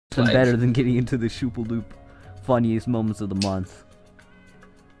Something better than getting into the Shoople funniest moments of the month.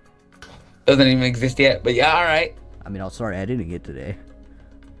 Doesn't even exist yet, but yeah, alright. I mean, I'll start editing it today.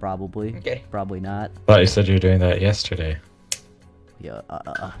 Probably. Okay. Probably not. Thought you said you were doing that yesterday. Yeah,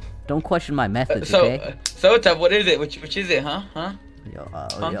 don't question my methods, okay? So, Athrv, what is it? Which is it, huh? Huh?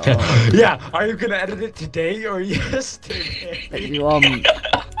 Yeah, are you gonna edit it today or yesterday?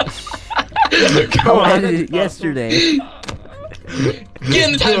 I'll edit it yesterday. Get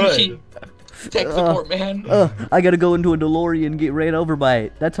in the time machine! Tech support, man. I gotta go into a DeLorean and get ran over by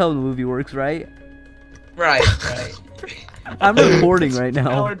it. That's how the movie works, right? Right. I'm recording right now.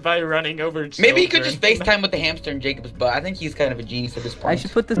 Powered by running over children. Maybe you could just FaceTime with the hamster in Jacob's butt. I think he's kind of a genius at this point. I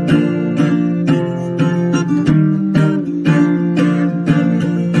should put this...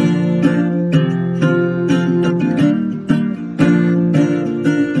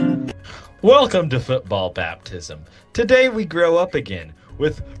 Welcome to Football Baptism. Today we grow up again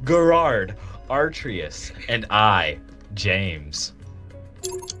with Gerrard, Artrius, and I, James.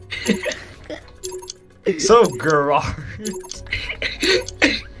 So, Gerrard.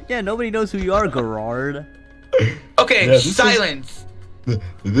 Yeah, nobody knows who you are, Gerrard. Okay, Yeah, silence.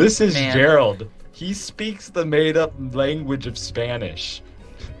 This is Man. Jerald. He speaks the made-up language of Spanish.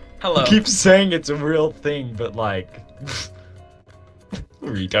 Hello. He keeps saying it's a real thing, but like...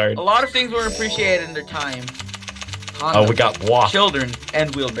 retard. A lot of things were appreciated in their time. Oh, we got Bois. Children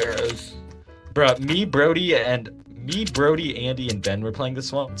and wheelbarrows. Bruh, me, Brody, Andy, and Ben were playing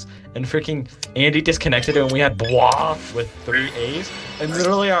this once, and freaking Andy disconnected and we had Bois with 3 A's, and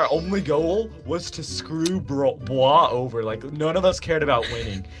literally our only goal was to screw Bois over. Like, none of us cared about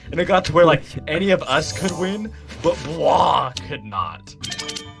winning. And it got to where, like, any of us could win, but Bois could not.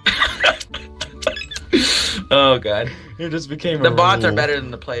 Oh, God. It just became The a bots are rule. better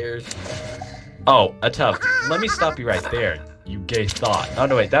than the players. Oh, Athrv, let me stop you right there, you gay thought. Oh,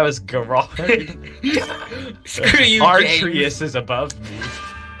 no, wait, that was Gerrard. Screw you, Artrius James. is above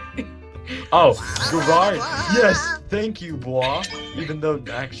me. Oh, Gerrard. Yes, thank you, Bois. Even though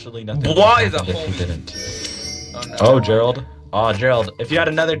actually nothing. Bois is a happened if he homie. didn't. Oh, no. Oh, Jerald. Oh, Jerald. If you had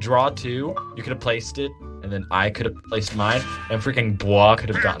another draw too, you could have placed it, and then I could have placed mine, and freaking Bois could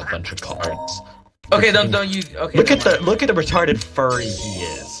have gotten a bunch of cards. Okay, don't use. Okay. Look never at the retarded furry he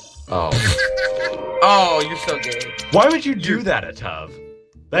is. Oh. Oh, you're so gay. Why would you do that, Athrv?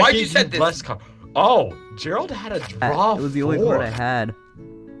 That Why'd gave you set this? less card. Oh, Gerald had a draw. It was the 4. only card I had.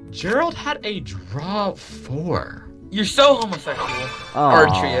 Gerald had a draw 4. You're so homosexual. Aw.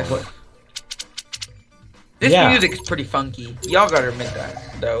 Artrius. This Yeah. music's pretty funky. Y'all gotta admit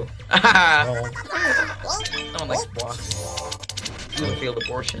that, though. No one likes Bois. You have a failed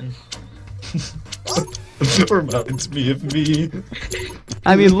abortion. Reminds me of me.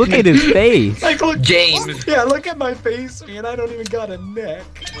 I mean, look at his face. Like, look, James. Yeah, look at my face, man. I don't even got a neck.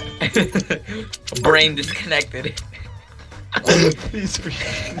 Brain disconnected. Please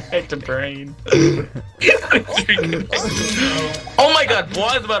reconnect a brain. Oh my god,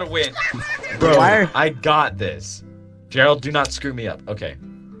 Bois is about to win. Bro, Why are- I got this. Gerald, do not screw me up. Okay.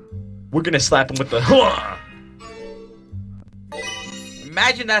 We're gonna slap him with the...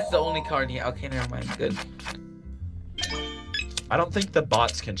 Imagine that's the only card he... Okay, never mind. Good. I don't think the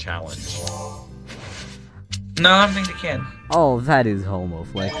bots can challenge. No, I don't think they can. Oh, that is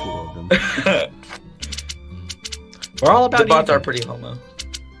homoflexual of them. We're all about The bots even. are pretty homo.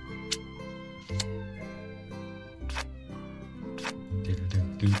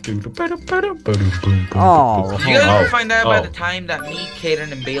 Oh, Did you guys ever Oh, find out by oh. the time that me,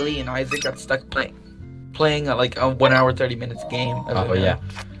 Kaden, and Bailey and Isaac got stuck playing like a 1 hour 30 minutes game? Oh yeah,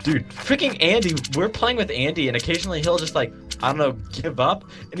 dude, freaking Andy. We're playing with Andy, and occasionally he'll just like, I don't know, give up,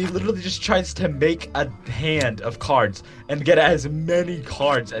 and he literally just tries to make a hand of cards and get as many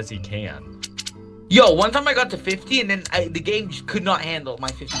cards as he can. Yo, one time I got to 50 and then the game just could not handle my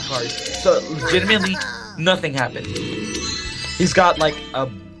 50 cards. So legitimately, nothing happened. He's got like a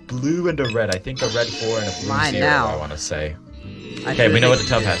blue and a red. I think a red 4 and a blue Mine 0. now. I want to say. I Okay, we know what the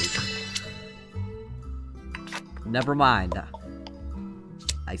should've- tub has. Never mind.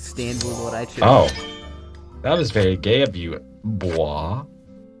 I stand with what I choose. Oh, that was very gay of you, Bois.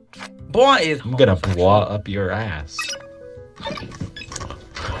 Bois is I'm gonna homosexual. Bois up your ass.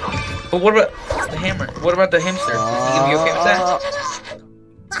 But what about the hammer? What about the hamster? Is he gonna be okay with that?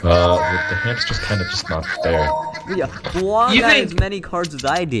 The hamster's kind of just not there. Yeah, Bois You got think- as many cards as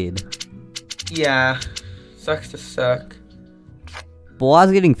I did. Yeah. Sucks to suck. Bois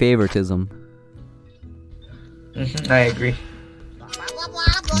getting favoritism. I agree.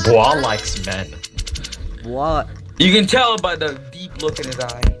 Bois likes men. Bois. You can tell by the deep look in his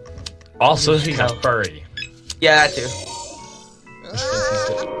eye. Also, he's a furry. Yeah, that too. Which means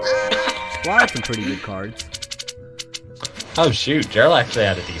he's Well, I had some pretty good cards. Oh shoot, Gerald actually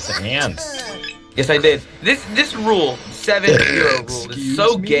had a decent hand. Yes, I did. This rule, 7-0 rule, is Excuse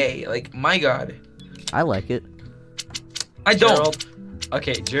so me? gay. Like, my god. I like it. I don't. Gerald,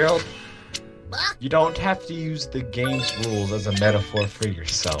 okay, Gerald, you don't have to use the game's rules as a metaphor for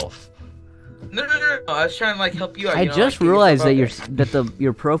yourself. No. I was trying to like help you out. I you know, just like, give realized that yourself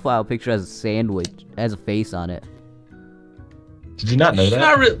your profile picture has a sandwich, has a face on it. Did you not know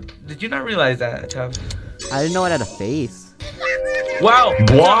that? Did you not realize that, Tubb? I didn't know it had a face. Wow. What?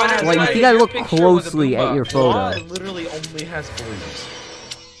 No, I didn't Well, you realize think I your look picture was a closely at boombox. your Blah photo. literally only has blues.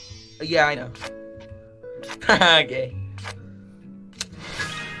 Yeah, I know. Haha, gay.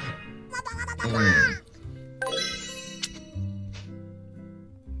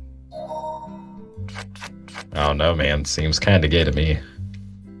 I don't know, man. Seems kind of gay to me.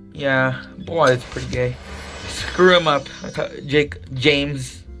 Yeah, boy, it's pretty gay. Screw him up. I thought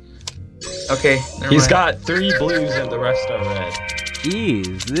James. Okay, never He's mind. got 3 blues and the rest are red.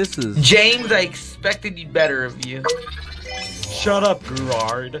 Jeez, this is. James, I expected you better of you. Shut up,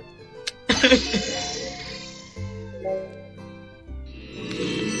 Gerrard.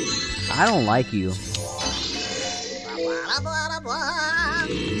 I don't like you.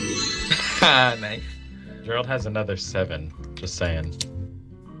 Ah, nice. Gerald has another 7. Just saying.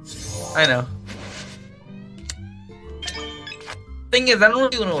 I know. Thing is, I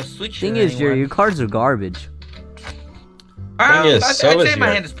don't really want to switch. Thing to is, anyone. your cards are garbage. Thing is, I'd so say is my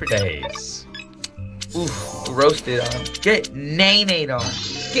your hand is pretty. face. Oof, roasted on. Get nay-nayed on.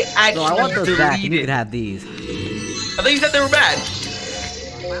 Get actually No, I want those back. You deleted. can have these. I thought you said they were bad.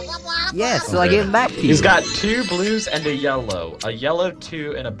 Yes, so I gave them back to you. He's got 2 blues and a yellow. A yellow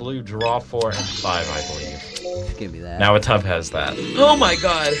 2 and a blue draw 4 and 5, I believe. Just give me that. Now a Tubb has that. Oh my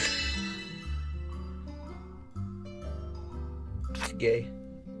god. It's gay.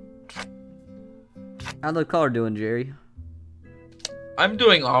 How's the color doing, Jerry? I'm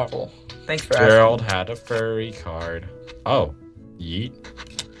doing awful. Thanks for Gerald had a furry card. Oh, yeet.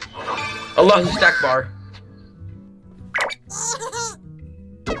 asking. Allah stack bar.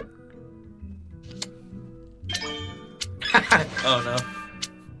 Oh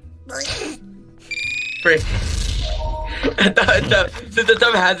no. Frick. I thought, since the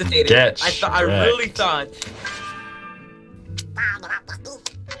Tubb hesitated, Get I really wrecked. thought.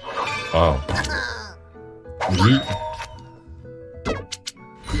 Oh. Yeet.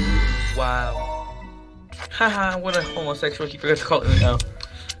 Wow. Haha, what a homosexual. He forgot to call it Uno.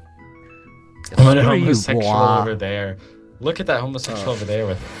 What a Who are you, homosexual blah? over there. Look at that homosexual over there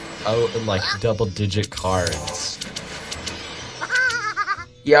with, like double-digit cards.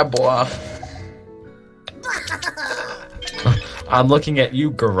 Yeah, boy. I'm looking at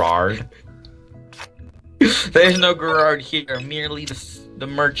you, Gerrard. There's no Gerrard here, merely the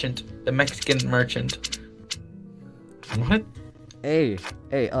merchant, the Mexican merchant. What? Hey,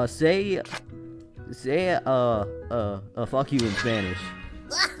 say, fuck you in Spanish.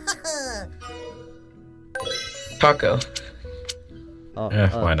 Taco.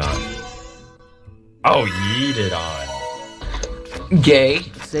 Why not? Oh, yeet it on. Gay.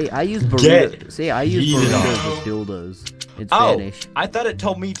 Say I use Get burritos. Say I use yeeted burritos on. with dildos in Oh, Spanish. I thought it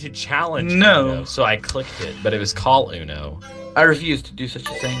told me to challenge No. Uno, so I clicked it, but it was call Uno. I refuse to do such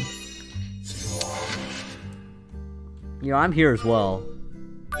a thing. You know, I'm here as well.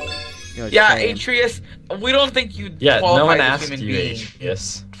 You know, Yeah, saying. Atreus, we don't think you Yeah, qualify no one as a asked human you, being.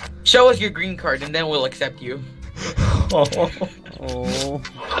 Yes. Show us your green card and then we'll accept you. Oh,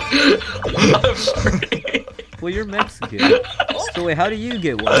 I'm sorry. well, you're Mexican. So wait, how do you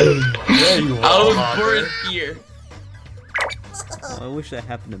get one? Yeah, you I was are. born here. Oh, I wish that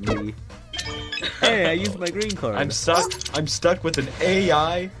happened to me. Hey, I used my green card. I'm stuck with an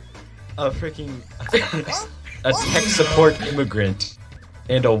AI, a freaking a tech support immigrant,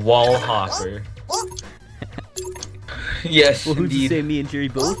 and a wall hopper. Yes, Well, who'd you indeed. say me and Jerry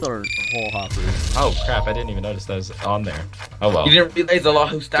both aren't hall hoppers? Oh crap! I didn't even notice that was on there. Oh well. You didn't realize the law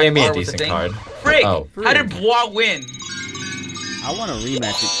who stacked Gave me a bar was a decent thing? card. Frick! Oh. How did Bois win? I want to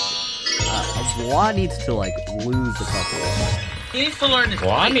rematch it. Bois needs to like lose a couple. He needs to learn his Well,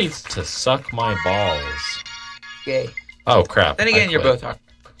 I place. needs to suck my balls. Gay. Oh crap! Then again, I you're quit. both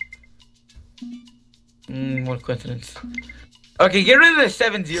what coincidence. Okay, get rid of the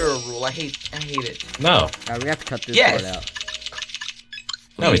 7-0 rule. I hate it. No, We have to cut this Yes. part out.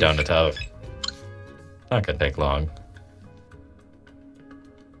 no, we don't. It's out. Not gonna take long.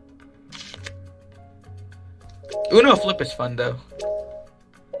 Uno flip is fun though.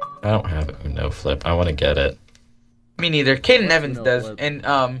 I don't have Uno flip. I want to get it. Me neither. Caden What's Evans Uno does, flip? and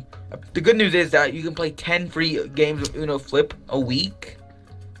the good news is that you can play 10 free games of Uno flip a week.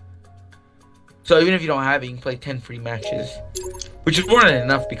 So even if you don't have it, you can play 10 free matches. Which is more than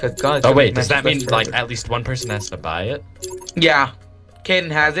enough because God. Oh wait, does that mean like at least one person has to buy it? Yeah. Caden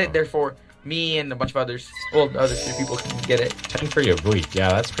has it, therefore me and a bunch of others, well, the other 3 people can get it. 10 for your week. Yeah,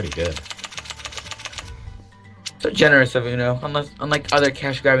 that's pretty good. So generous of Uno, unlike other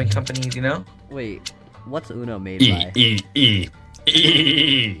cash grabbing companies, you know? Wait, what's Uno made by?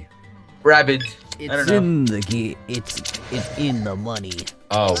 Rabbids. I It's don't in the it's in the money.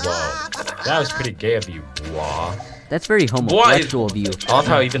 Oh whoa, that was pretty gay of you, blah. That's very homosexual of you. I love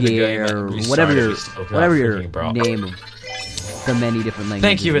how even the Yeah, game or restarted, whatever your we still got whatever your freaking bra. name of the many different languages.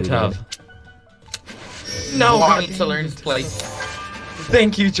 Thank you, we did. Athrv. No, I need to learn to play.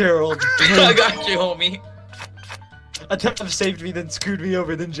 Thank you, Jerald. I got you, homie. Athrv saved me, then screwed me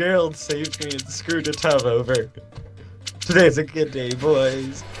over, then Jerald saved me and screwed Athrv over. Today's a good day,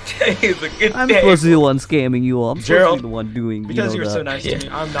 boys. Today is a good I'm day. supposed to be the one scamming you all. I'm supposed to Gerald, be the one doing. Because you you're know, so nice to me,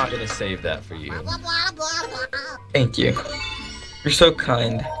 I'm not gonna save that for you. Thank you. You're so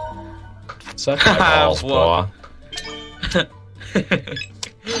kind. Suck my balls, Whoa. blah.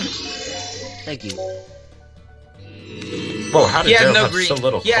 Thank you. Whoa, how did He has Gerald no have green. so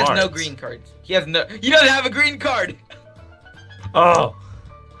little He has no cards? green cards. He has no. He doesn't have a green card. Oh!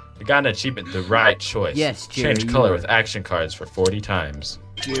 I got an achievement, the right choice. Yes, Jerry, Change you color are- with action cards for 40 times.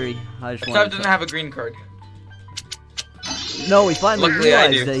 Jerry, I just Sub want doesn't have a green card. No, we finally Luckily, I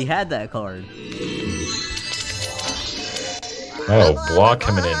realized do. that he had that card. Oh, Blah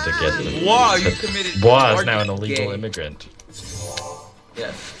coming in to get the... Wow, you committed. Blah is now an largest illegal gay. immigrant.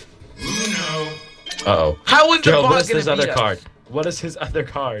 Yes. Uh-oh. How was the Gerald, bot what is gonna his other beat us? card? What is his other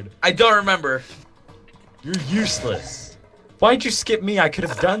card? I don't remember. You're useless. Why'd you skip me? I could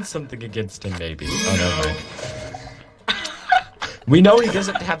have done something against him, maybe. Oh, no, mind. We know he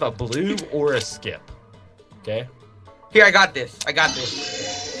doesn't have a blue or a skip. Okay? Here, I got this. I got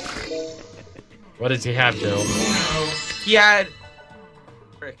this. What does he have, Gerald? He had.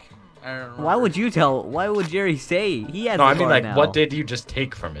 Frick. I don't know. Why would you tell? Why would Jerry say he has? No, the I mean, card like, now. what did you just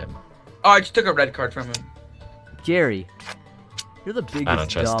take from him? Oh, I just took a red card from him. Jerry? You're the biggest. I don't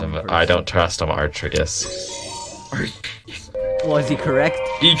trust dumb him. person. I don't trust him, Artrius. Was he correct?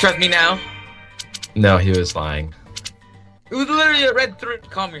 Do you trust me now? No, he was lying. It was literally a red 3.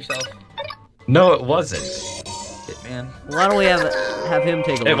 Calm yourself. No, it wasn't. Shit, man. Why don't we have him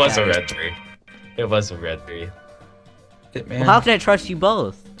take a look It was at a red 3. It was a red 3. Shit, man. Well, how can I trust you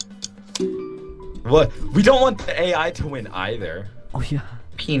both? What? We don't want the AI to win either. Oh yeah.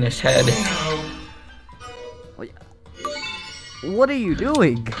 Penis head. What are you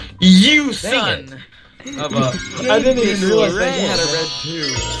doing? You son of a. I didn't even This realize is that he red. had a red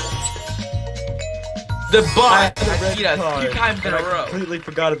too. The bot I had a has red beat us card, 2 times in and a I row. completely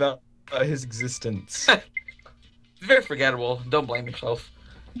forgot about his existence. It's very forgettable. Don't blame yourself.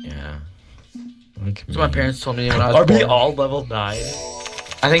 Yeah. That's what my parents told me when I was Are we born. all level 9?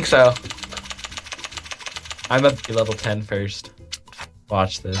 I think so. I'm up to level 10 first.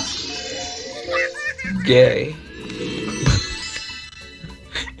 Watch this. Gay.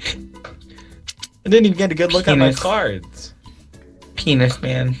 I didn't even get a good look at my Penis. cards. Penis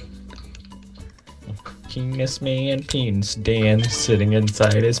man. Penis man, penis Dan, sitting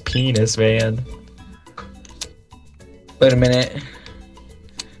inside his penis van. Wait a minute.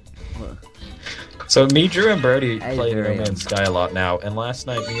 So me, Drew, and Brody Hey, play No Jerry. Man's Sky a lot now, and last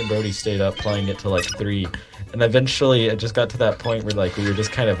night me and Brody stayed up playing it till like 3, and eventually it just got to that point where like we were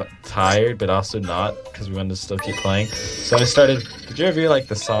just kind of tired, but also not, because we wanted to still keep playing. So I started. Did you ever hear like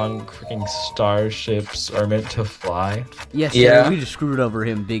the song "Freaking Starships Are Meant to Fly"? Yes, Yeah. Jerry, we just screwed over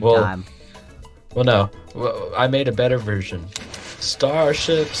him big Well, time. Well, no, I made a better version.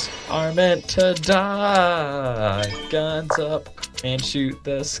 Starships are meant to die. Guns up and shoot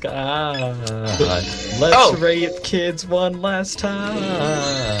the sky. Let's rape kids one last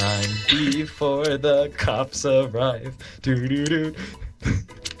time before the cops arrive. Doo-doo-doo.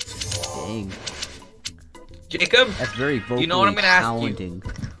 Dang, Jacob, that's very vocally You know what I'm gonna ask you? talenting.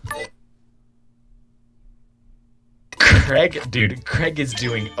 Craig is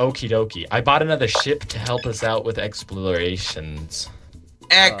doing okie dokie. I bought another ship to help us out with explorations.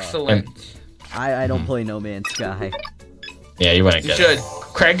 excellent. I don't play No Man's Sky. Yeah, you wouldn't You get should. it.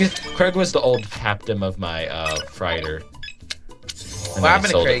 Craig was the old captain of my freighter. And What then he happened to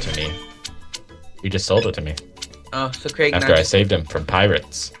sold Craig? it to me. He just sold it to me Oh, so Craig, after not I saved him from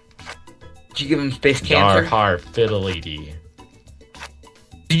pirates. did you give him space Yar cancer? har fiddly dee.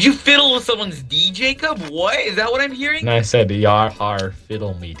 Did you fiddle with someone's D, Jacob? What? Is that what I'm hearing? And I said, yar har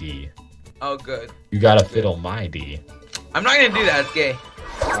fiddle me dee. Oh, good. You gotta fiddle my dee. I'm not gonna do that. It's gay.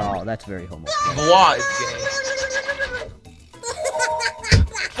 Oh, that's very homophobic. Blah is gay.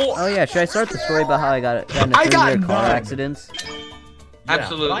 Oh yeah, should I start the story about how I got in a I got 30-year car none. accidents? Yeah,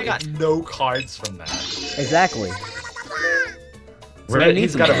 Absolutely. but I got no cards from that. Exactly. So Red, I need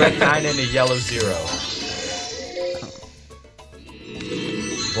he's some got a cards. red 9 and a yellow 0.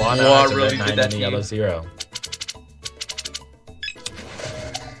 Blonde Wow, has a really red did 9 that and a to yellow you. 0.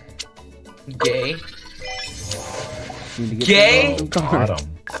 Gay. Need to get Gay? some Oh, cards. got him.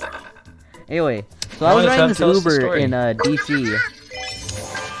 Anyway, so No, I was it's riding not- this tell us the Uber story. in DC,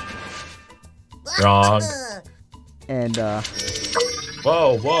 Wrong. and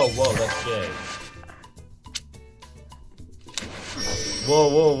Whoa, whoa, whoa, that's gay. Whoa,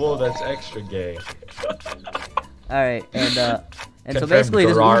 whoa, whoa, that's extra gay. all right, and so Confirmed basically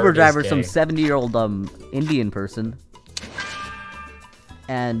this Gerrard Uber is driver, some gay. 70-year-old Indian person,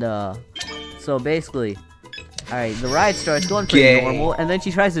 and so basically. Alright, the ride starts going pretty Gay. normal, and then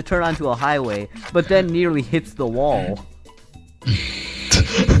she tries to turn onto a highway, but then nearly hits the wall.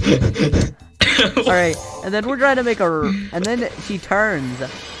 Alright, and then we're trying to make and then she turns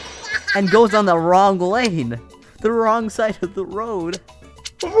and goes on the wrong lane. The wrong side of the road.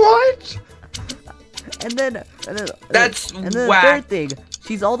 What? And then That's and then the whack. third thing,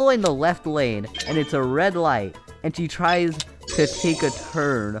 she's all the way in the left lane, and it's a red light, and she tries to take a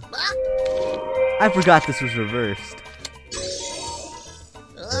turn. I forgot this was reversed.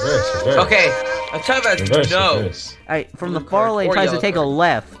 Reverse. Okay, I'll tell you that's Reverse, no. reverse. Alright, from the Blue far card lane or tries to yellow take a card.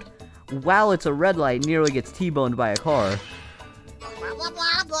 left. While it's a red light, nearly gets T-boned by a car.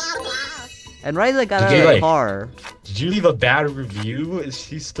 And right as I got Did out you, of the like- car, Did you leave a bad review? Is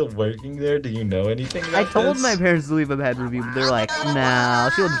she still working there? Do you know anything about I told this? my parents to leave a bad review, but they're like, "Nah,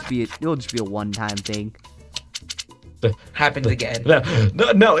 it'll just be a one-time thing." Happens again.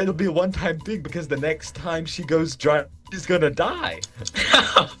 No, it'll be a one-time thing because the next time she goes dry, she's gonna die.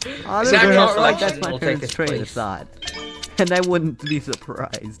 Honestly, Exactly. that's my Will take parents' its train of place. thought, and I wouldn't be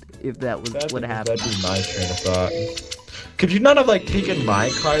surprised if that was what happened. That'd be my train of thought. Could you not have like taken my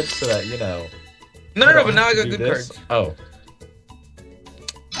cards so that you know? No, but now I don't got do good this? cards. Oh,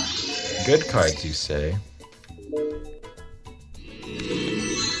 good cards, you say?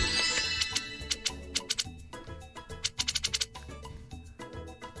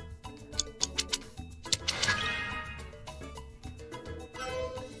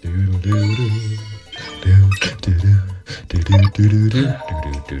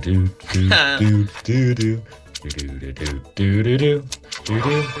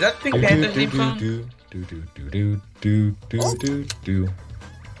 Is that Pink Panther theme song?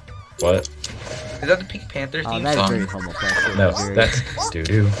 What? Is that the Pink Panther Oh, theme that is very song? homosexual. No, Very- that's doo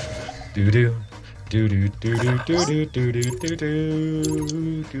doo doo doo doo doo doo doo doo doo doo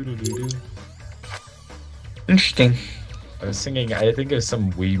doo doo doo doo. Interesting. I was singing. I think it was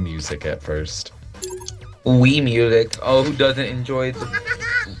some Wii music at first. Wii music. Oh, who doesn't enjoy the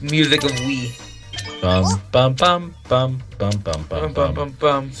music of Wii? Bum bum bum bum bum bum Bum bum bum bum bum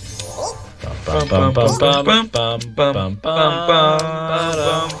bum. bum bum bum bum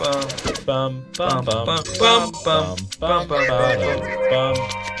Bum bum bum bum bum bum bum bum bum.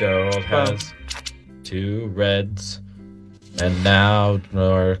 Gerald has 2 reds, and now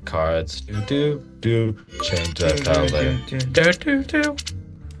more cards. Do change that color.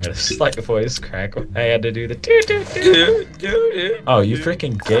 I had a slight voice crack. I had to do the do. Oh, you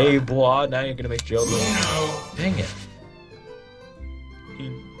freaking gay boy! Now you're gonna make Gerald. Dang it!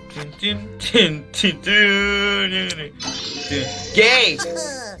 Gay!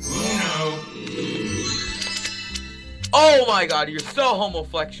 Oh my god, you're so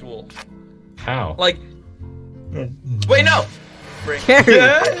homosexual. How? Like, wait, no! Jerry!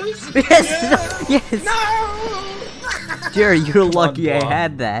 Yes! Yes! Yes! No! Jerry, you're lucky I Bob.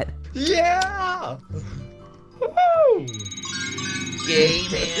 had that. Yeah! Woo! Gay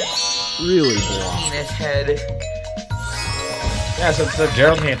man. Really, boy. Penis head. Yeah, so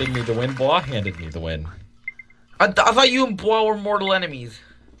Gerald handed me the win. Bois handed me the win. I thought you and Bois were mortal enemies.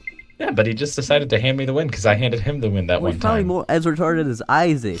 Yeah, but he just decided to hand me the win because I handed him the win that Well, one he's probably time. more as retarded as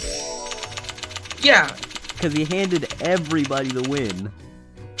Isaac, Yeah. because he handed everybody the win.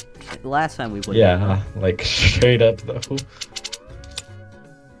 Last time we played. Yeah, like straight up though.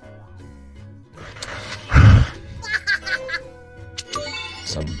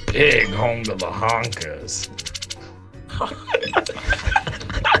 Some big home to the honkers.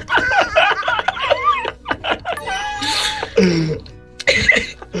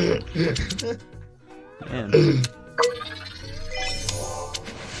 Man.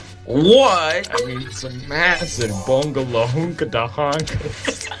 What? I mean, some massive bungalow hunka da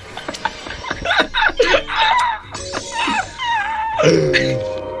honkers.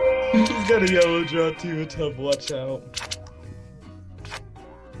 He's got a yellow draw too, a tub, watch out.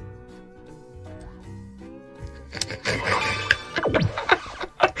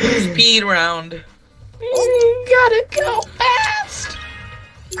 Speed round. Gotta go fast.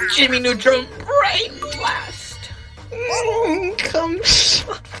 Jimmy Neutron Brain Blast. Come.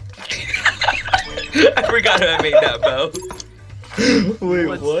 I forgot how I made that bow. Wait,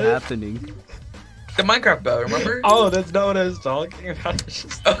 What's what? happening? The Minecraft bow, remember? Oh, that's not what I was talking about. It's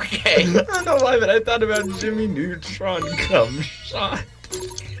just... Okay. I don't know why, but I thought about Jimmy Neutron cum shot.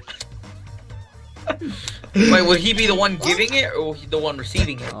 Wait, will he be the one giving it, or will he the one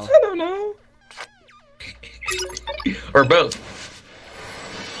receiving it? Oh. I don't know. Or both?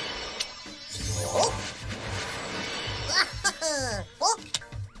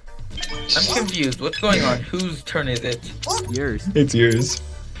 I'm confused. What's going on? Whose turn is it? Yours. It's yours.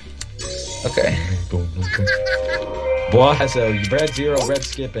 Okay. Boom, boom, boom. Bois has a red 0, red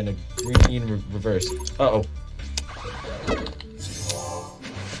skip, and a green reverse. Uh-oh.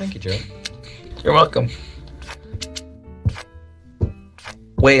 Thank you, Joe. You're welcome.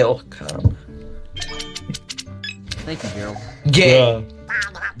 Whale, come. Thank you, Gerald. Gay.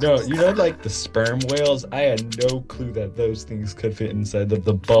 No, you know, like the sperm whales? I had no clue that those things could fit inside of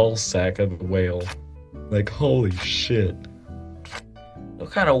the ball sack of a whale. Like, holy shit. What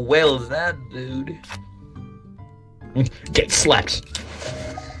kind of whale is that, dude? Get slapped!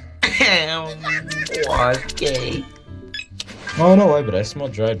 Was gay. I don't know why, but I smell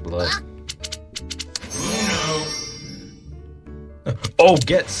dried blood. Oh,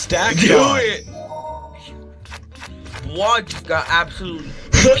 get stacked Do on. it! What just got absolutely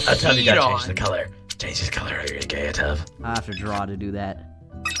I tell you, peed gotta on. change the color. Change his color or you're gonna get Athrv. I have to draw to do that.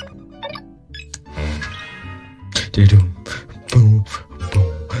 Boom,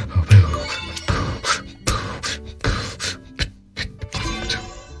 boom,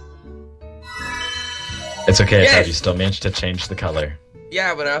 It's okay, Yes! Athrv, you still managed to change the color.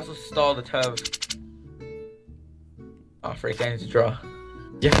 Yeah, but I also stalled the tub. Oh, freak, I need to draw.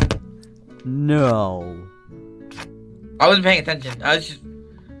 Yeah. No. I wasn't paying attention. I was just...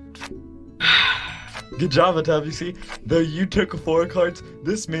 Good job, Athrv, you see? Though you took 4 cards,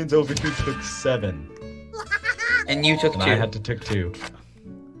 this man's over here took 7. And you took And 2. I had to take 2.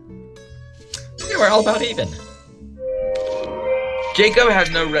 Yeah, we're all about even. Jacob has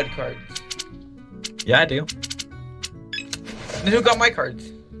no red cards. Yeah, I do. Then who got my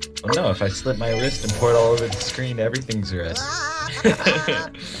cards? Well, no, if I slit my wrist and pour it all over the screen, everything's red.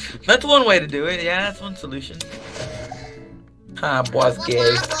 That's one way to do it. Yeah, that's one solution. Ah, boy's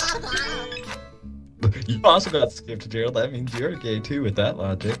gay. You also got skipped, Jerald. That means you're gay too with that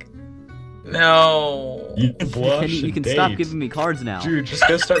logic. No. You blush You can and stop date. giving me cards now. Dude, just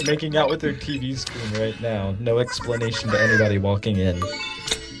go start making out with their TV screen right now. No explanation to anybody walking in.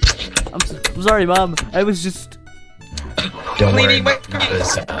 I'm sorry, Mom. I was just... Don't worry, Cleaning my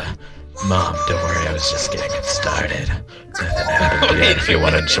Mom. Mom, don't worry. I was just getting started. Nothing happened yet if you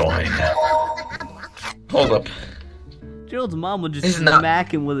want to join. Hold up. Gerald's mom would just This is not-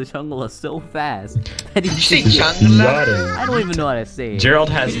 smack him with a chungla so fast that he Did you say just... Changla? I don't even know how to say it. Jerald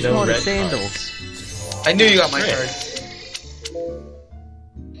has He just no wanted red sandals. cards. I knew you got my Great. cards.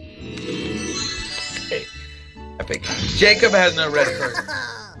 Okay. Epic. Jacob has no red cards.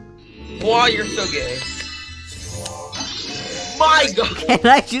 Wow, you're so gay. My God. Can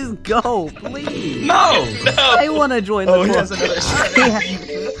I just go, please? No! No. I want to join the Oh, he club. has another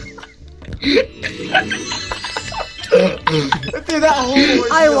Dude, that whole ordeal,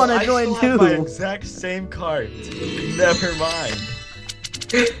 I wanna join still have my too. exact same cards. Never mind.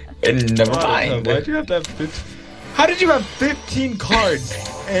 And never Wow, mind. Why'd you have to have 15? How did you have 15 cards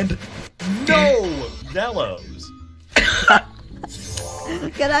and no yellows?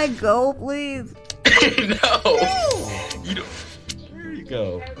 Can I go, please? No. You don't. There you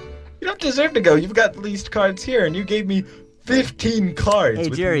go. You don't deserve to go. You've got the least cards here, and you gave me 15 cards Hey,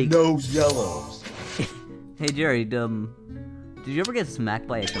 with Jerry. no yellows. Hey, Jerry, did you ever get smacked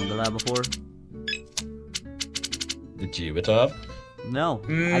by a chungla before? Did you, Athrv? No.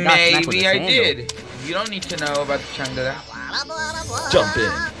 I got smacked with a Maybe I sandal. did. You don't need to know about the Changda. Jump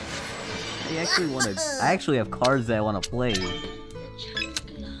in. I actually have cards that I want to play.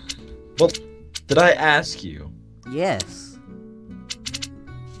 Well, did I ask you? Yes.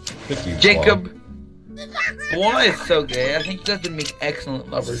 Thank you, Jacob. Boy is so gay. I think you guys would make excellent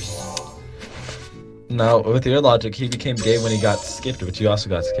lovers. No, with your logic, he became gay when he got skipped, but you also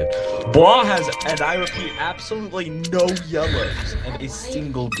got skipped. Bois has, and I repeat, absolutely no yellows and a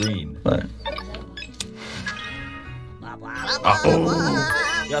single green. What?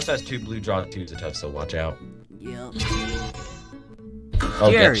 Oh. He also has 2 blue draw 2s Athrv, so watch out. Yep.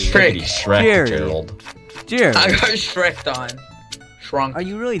 Oh, Jerry. get shrinkity Shrek, Jerry. Jerald. Jerry, I got Shrek'd on. Shrunk. are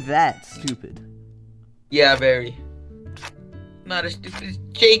you really that stupid? Yeah, very. not as stupid as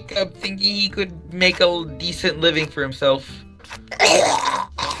Jacob, thinking he could make a decent living for himself.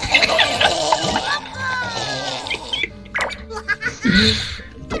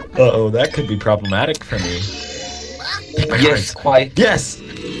 Uh-oh, that could be problematic for me. Yes, quite. Yes!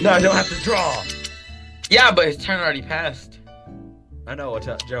 No, I don't have to draw! Yeah, but his turn already passed. I know,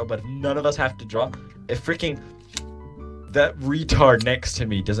 Gerald, but if none of us have to draw, if freaking that retard next to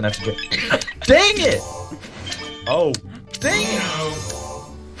me doesn't have to draw. Dang it! Oh, dang it!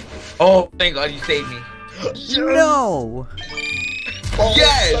 Oh, thank God you saved me. No! Oh,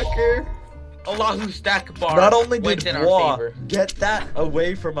 Yes! sucker! Allahu Stakbar. Not only went did in our Wa favor. get that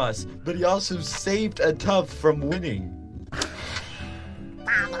away from us, but he also saved Athrv from winning.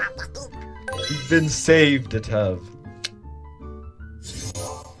 You've been saved, Athrv.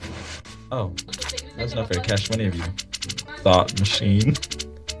 Oh, that's not very cash money of you. Thought machine.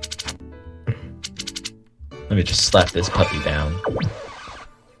 Let me just slap this puppy down.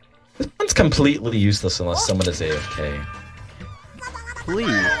 This one's completely useless unless someone is AFK.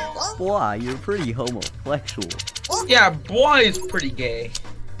 Please. Boy, you're pretty homosexual. Yeah, boy is pretty gay.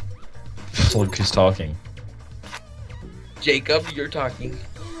 Look who's talking. Jacob, you're talking.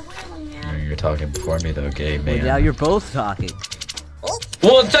 You're talking before me though, gay man. Well, now you're both talking.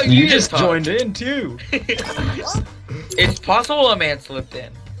 Well, so You you just talk. joined in too. It's possible a man slipped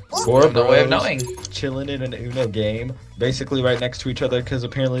in. Four No way of bros knowing. chilling in an Uno game, basically right next to each other because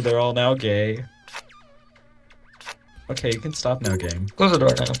apparently they're all now gay. Okay, you can stop now, game. Close the door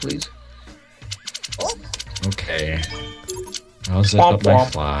now, please. Okay. I'll zip Womp up my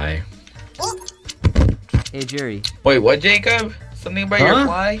womp. fly. Hey, Jerry. Wait, what, Jacob? Something about your Huh?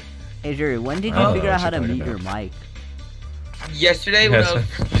 fly? Hey, Jerry, when did you Oh, figure out how what to you mute your talking mic? Yesterday when Yes. I was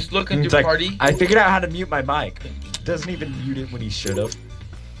just looking It's through like, party. I figured out how to mute my mic. Doesn't even mute it when he should have.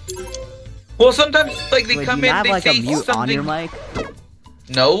 Well, sometimes like they Wait, come do you in, have they like say a mute something. on your mic?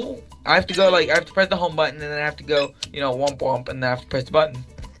 No, I have to go I have to press the home button and then I have to go, womp womp, and then I have to press the button.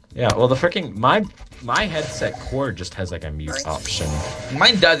 Yeah, well the freaking my headset cord just has like a mute option.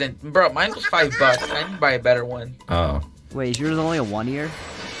 Mine doesn't, bro. Mine was $5. I need to buy a better one. Oh. Wait, is yours only a 1 year?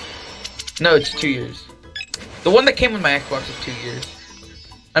 No, it's 2 years. The one that came with my Xbox is 2 years.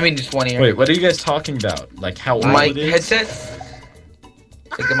 I mean, just 1 year. Wait, what are you guys talking about? Like how old Mic it is? headsets?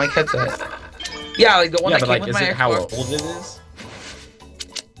 Like the mic headset. Yeah, like the one Yeah, that but came like with is my it how Xbox. old it is?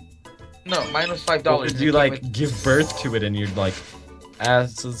 No, mine was $5. Or did you like give birth to it and you're like,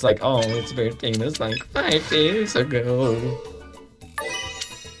 as it's like, oh, its birthday was like 5 years ago.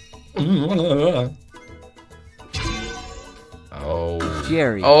 Oh.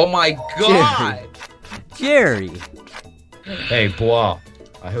 Jerry. Oh my God! Jerry. Hey, Bois.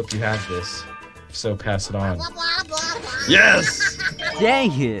 I hope you have this. If so, pass it on. Yes!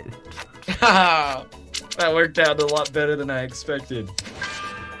 Dang it. That worked out a lot better than I expected.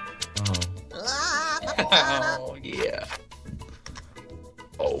 Oh. Oh yeah.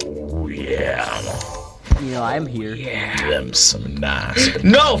 Oh, yeah. I'm here. Yeah. Them some nice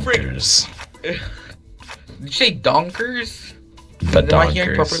No, frick. donkers. Did you say donkers? The Am I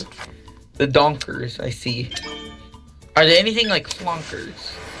hearing donkers. proper? The donkers, I see. Are they anything like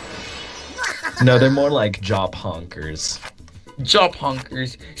flonkers? No, they're more like job honkers. Job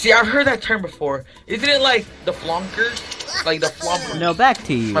honkers. See, I've heard that term before. Isn't it like the flonkers? Like the flompers? No, back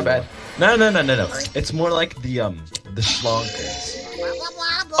to you. My bad. No. It's more like the schlonkers.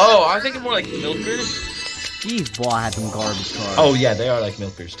 Oh, I was thinking more like milkers. Jeez, boy, I had some garbage cards. Oh yeah, they are like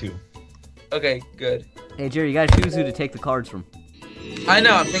milkers too. Okay, good. Hey, Jerry, you gotta choose who to take the cards from. I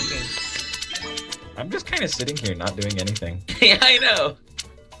know, I'm thinking. I'm just kind of sitting here not doing anything. Yeah, I know.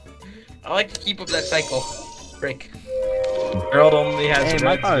 I like to keep up that cycle. Frick. Gerald only has Hey,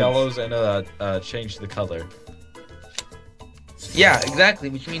 my reds, cards. yellows, and change the color. Yeah, exactly,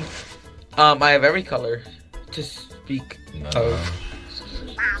 which means I have every color to speak of.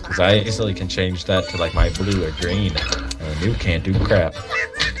 Because I easily can change that to like my blue or green. And you can't do crap.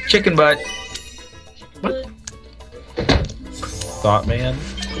 Chicken butt. What? Thought man?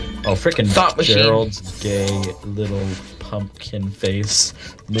 Oh, frickin' Thought machine. Gerald's gay little pumpkin face,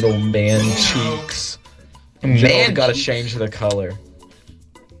 little man cheeks. Gerald gotta cheeks. change the color.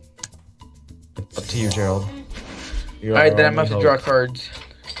 Up to you, Gerald. You're Alright, our then I'm only gonna have to draw hope. cards.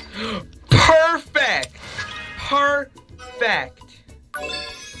 Perfect! Perfect!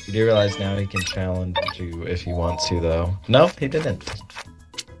 You do realize now he can challenge you if he wants to, though. No, he didn't.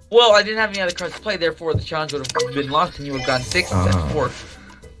 Well, I didn't have any other cards to play, therefore the challenge would have been lost and you would have gotten 6 instead of 4.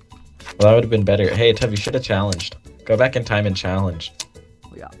 Well, that would have been better. Hey, Tev, you should have challenged. Go back in time and challenge.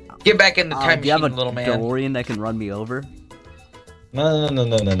 Yeah. Get back in the time Do you have a machine, little man. DeLorean that can run me over? No.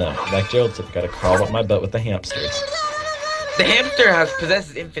 Like Gerald said, you gotta crawl up my butt with the hamsters. The hamster has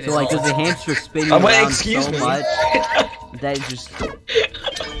possesses infinite. So like, does the knowledge. hamster spin Wait, around excuse so me. much that it just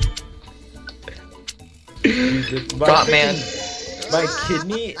Stop, man. My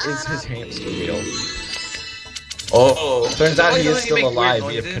kidney is his hamster wheel. Oh. Turns out Why he is doesn't still make weird alive.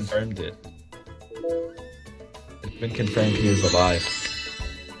 We have noises? confirmed it. It's been confirmed he is alive.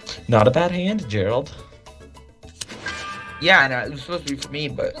 Not a bad hand, Gerald. Yeah, I know. It was supposed to be for me,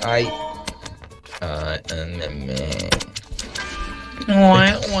 but I.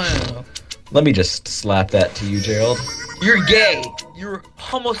 Let me just slap that to you, Gerald. You're gay. You're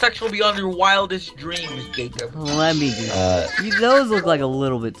homosexual beyond your wildest dreams, Jacob. let me just. Those look like a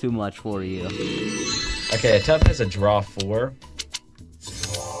little bit too much for you. Okay, Athrv has a draw 4.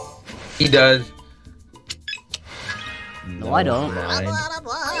 He does. No, I don't. Mind.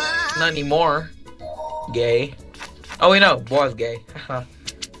 Not anymore. Gay. Oh, wait, no. Was gay.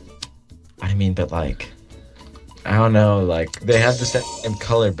 I mean, but like, I don't know, like, they have the same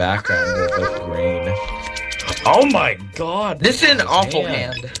color background with like green. Oh my god! This is an Boa's awful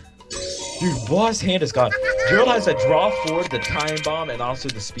hand. Dude, Boa's hand is gone. Gerald has a draw 4, the time bomb, and also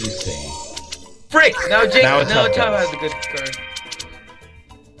the speed thing. Frick! Now Jake. Now Now it's Tom up. has a good card.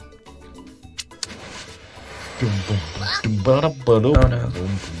 Oh no.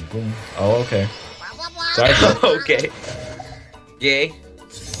 Oh, okay. Sorry, bro. Okay. Gay.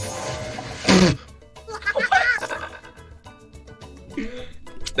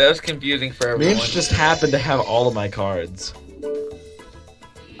 That was confusing for everyone. Minch just happened to have all of my cards.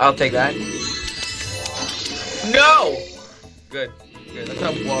 I'll take that. No! Good. Good. That's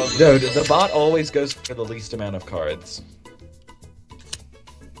how well. Dude, the bot always goes for the least amount of cards.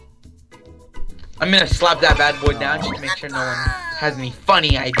 I'm gonna slap that bad boy down just to make sure no one has any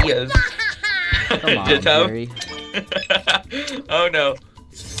funny ideas. Come on, Jakob? Jerry. Oh no.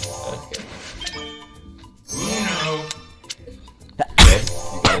 Okay. No.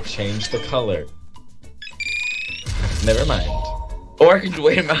 You gotta change the color. Never mind. Or I can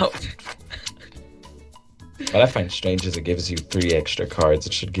wait him out. What I find strange is it gives you 3 extra cards.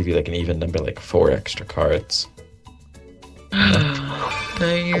 It should give you like an even number, like 4 extra cards.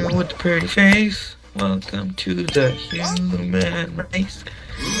 Hey, you with the pretty face. Welcome to the human race.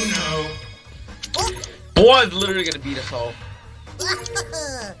 Boy's literally gonna beat us all.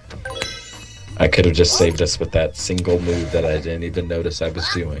 I could have just saved us with that single move that I didn't even notice I was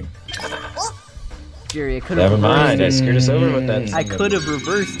doing. Jerry, I could have. Never mind, I screwed us over with that. I could have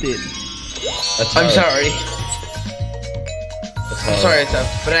reversed it. That's I'm hard. sorry. That's I'm hard. sorry, it's up.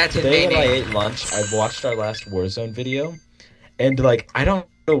 But that's it, Today when I baby. ate lunch, I watched our last Warzone video, and like, I don't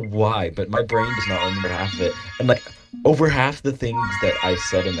know why, but my brain does not remember half of it. And like, over half the things that I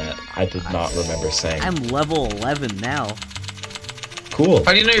said in that, I did not remember saying. I'm level 11 now. Cool.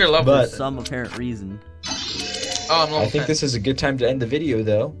 How do you know your level? But- For some apparent reason. Oh, I'm level I think 10. this is a good time to end the video,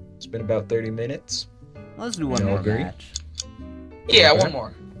 though. It's been about 30 minutes. Let's do one You more agree? match. Yeah, one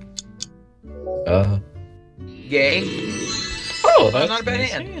more. Gay. Oh, Oh, that's not a bad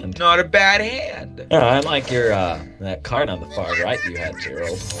nice hand. Not a bad hand. Yeah, I like your, that card on the far right you had,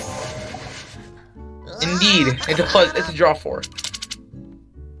 Jerald. Indeed. It's a plus. It's a draw 4.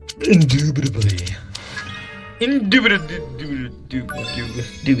 Indubitably.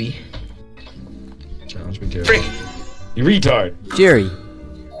 Doobie. Challenge me, Jerald. Frick. You retard. Jerry.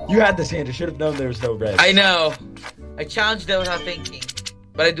 You had this hand. You should have known there was no red. I know. I challenged it without thinking.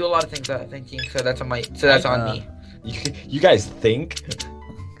 But I do a lot of things without thinking, so that's on my. So that's on me. You guys think?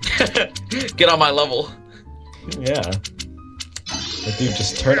 Get on my level. Yeah. But dude,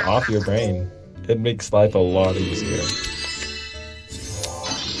 just turn off your brain. It makes life a lot easier.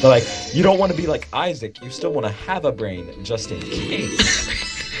 But like, you don't want to be like Isaac. You still want to have a brain just in case.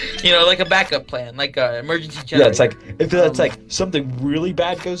 You know, like a backup plan, like a emergency generator. Yeah, it's like if it's like something really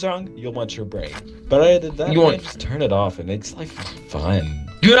bad goes wrong, you'll want your brain. But other than that, You want- just turn it off. It makes life fun.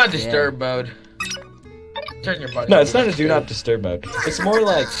 Do not disturb mode. Turn your body. No, it's not a do not disturb mode. It's more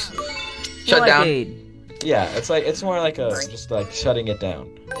like Shut Like down. yeah, it's more like a just like shutting it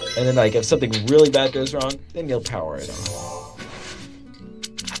down. And then like if something really bad goes wrong, then you'll power it on.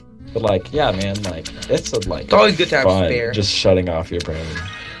 But like, yeah, man, like it's It's always good to have fun spare. just shutting off your brain.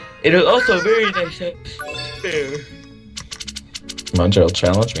 It is also very nice to have spare. Come on, Gerald,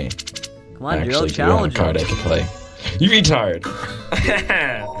 challenge me. Come on, I Gerald, actually do have a challenge card I him. can play. You retard.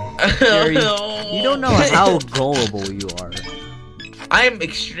 Jerry, you don't know how gullible you are. I am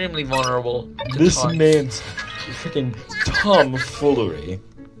extremely vulnerable to This taunts. man's freaking tomfoolery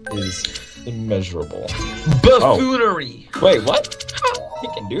is immeasurable. Buffoonery. Wait, what? He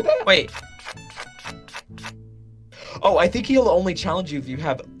can do that? Wait, Oh, I think he'll only challenge you if you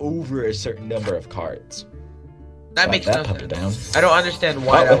have over a certain number of cards. That makes no puppy sense. down. I don't understand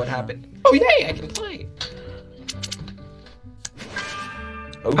why that would happen. Oh yay! I can play.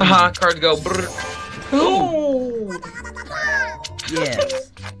 Oh. Haha, cards go. Brr. Oh.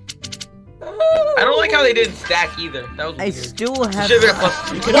 Yes. I don't like how they didn't stack either. That was I weird. still have. Should have been a plus.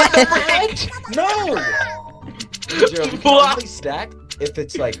 What the frick? No! Gerald, you can only stack if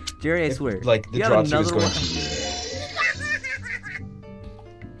it's like... Jerry, I if, swear. like, the You have draw 2 is another going one? to you.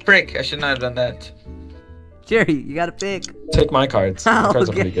 Frick, I should not have done that. Jerry, you gotta pick. Take my cards. My cards are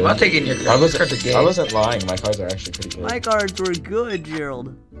Okay. pretty good. I'm taking your I cards. Cards are gay. wasn't lying. My cards are actually pretty good. My cards were good,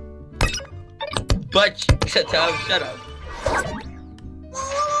 Gerald. But shut up, shut up.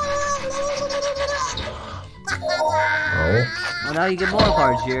 Oh. Well, now you get more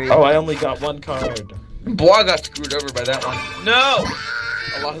cards, Jerry. Oh, I only got 1 card. Boy got screwed over by that one. No!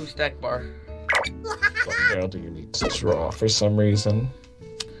 Allahu stack bar. What Gerald do you need to draw for some reason?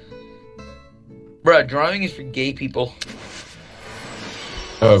 Bruh, drawing is for gay people.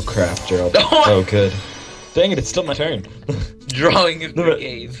 Oh crap, Gerald. Oh good. Dang it, it's still my turn. Drawing is for No,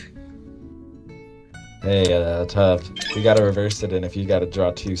 gays. Hey, tough. We gotta reverse it, and if you gotta draw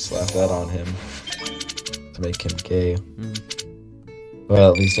 2, slap that on him. To make him gay.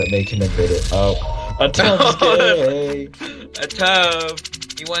 Well, at least that make him admit it. Oh. A tough gay! A tough.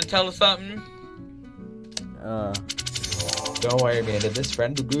 You wanna tell us something? Don't worry, man. In this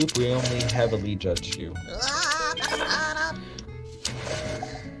friend group, we only heavily judge you.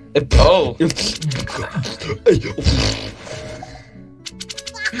 Oh.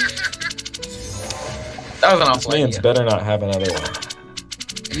 That was an This awful man's idea. better not have another one.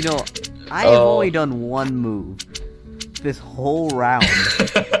 You know, I have only done 1 move this whole round.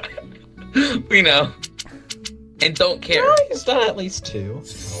 We know. And don't care. He's done at least 2.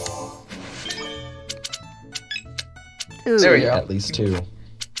 There we go. At least 2.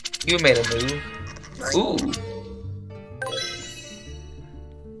 You made a move. Ooh.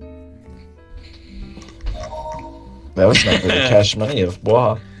 That was not really cash money of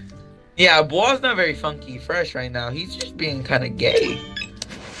Bois. Yeah, Bois not very funky fresh right now. He's just being kind of gay.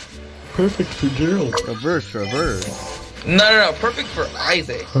 Perfect for Gerald. Reverse. No. Perfect for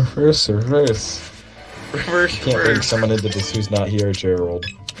Isaac. Reverse. Reverse. Can't bring someone into this who's not here, Gerald.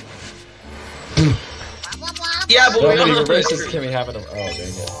 Yeah, but How we many don't know reverses if can we have in a... Oh, dang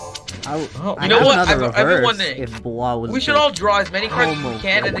it. I You know have what? another I've been reverse wondering. if Bois was we should the all draw as many cards as we homo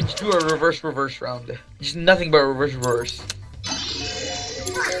can and then just do a reverse round. Just nothing but reverse.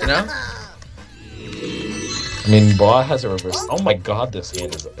 You know? I mean, Bois has a reverse. Oh my god, this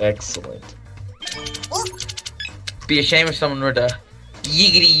hand is excellent. Be a shame if someone were to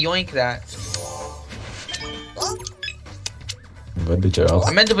yiggity yoink that. Would be Gerald.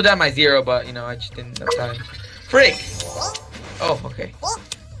 I meant to put down my 0, but you know, I just didn't have time. Frick! Oh, okay.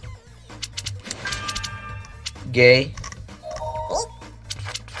 Gay.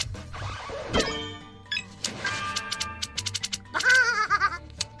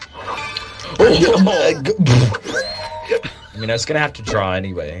 I mean, I was gonna have to draw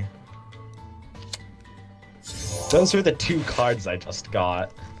anyway. Those are the 2 cards I just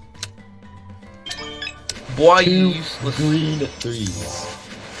got. Boy, you 2 useless. green 3s.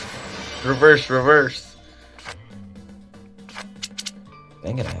 Reverse.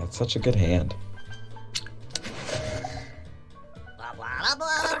 Dang it, I had such a good hand.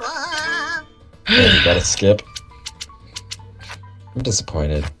 Yeah, you gotta skip. I'm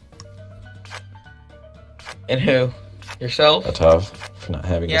disappointed. And who? Yourself? A tough for not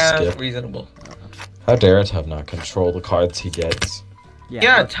having a Yeah, skip. reasonable. How dare a Tub not control the cards he gets?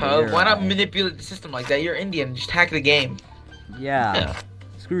 Yeah, okay, Tub, you're why not right. manipulate the system like that? You're Indian, just hack the game. Yeah.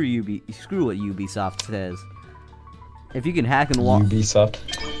 Screw what Ubisoft says. If you can hack and watch, Ubisoft?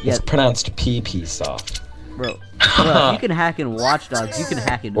 Yeah. It's pronounced PP soft. bro, if you can hack in Watch Dogs, you can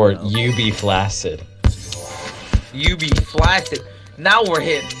hack in Or Uno. UB flaccid. You be flaccid. Now we're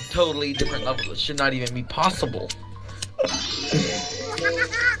hitting totally different levels. It should not even be possible.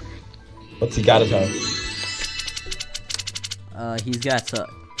 What's he got, a Tub? He's got some.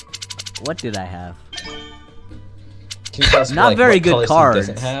 What did I have? Can you tell us, Not like, very what good colors he cards.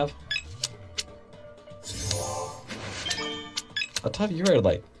 doesn't have? A Tub, you are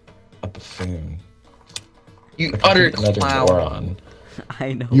like a buffoon. You A utter complete and utter clown. moron.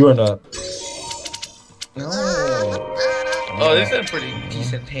 I know. You are not. No. Oh, this is a pretty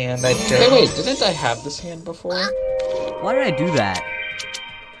decent hand, I'd say. Hey, wait, didn't I have this hand before? Why did I do that?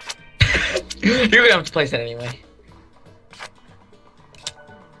 You're gonna have to place it anyway.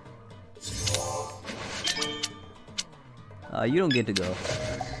 You don't get to go.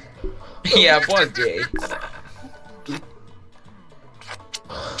 Yeah, boy's gay.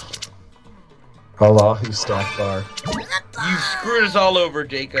 Allah, who stack bar? You screwed us all over,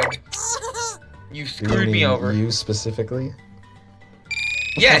 Jacob. You screwed me over. You specifically?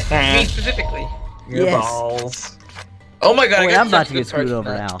 Yes, me specifically. Your Yes. balls. Oh my god, Oh, I wait, got I'm about such to good get screwed cards over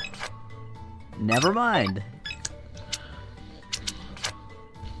from that. now. Never mind.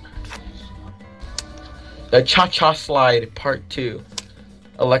 The Cha-Cha Slide Part 2.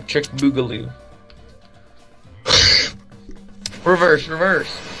 Electric Boogaloo. Reverse, reverse.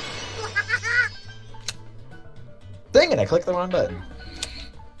 Dang it, I clicked the wrong button.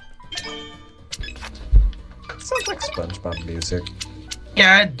 Sounds like SpongeBob music.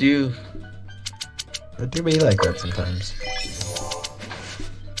 Yeah, I do. I do be like that sometimes.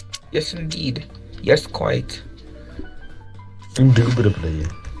 Yes, indeed. Yes, quite. Indubitably.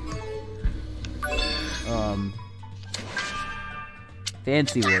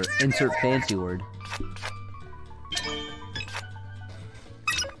 Fancy word. Insert fancy word.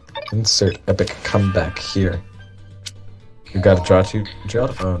 Insert epic comeback here. You gotta draw two,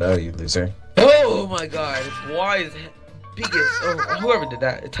 Gerald? Oh no, you loser. Oh my god. Why is biggest? Oh, whoever did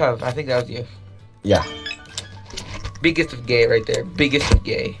that. It's tough. I think that was you. Yeah. Biggest of gay right there. Biggest of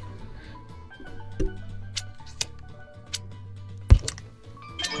gay.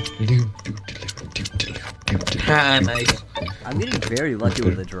 Ah, nice. I'm getting very lucky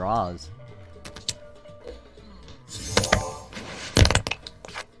with the draws.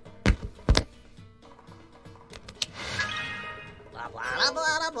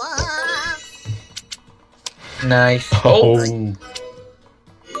 Nice. Oh. Oh.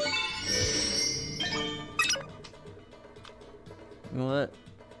 What?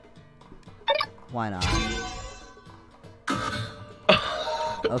 Why not?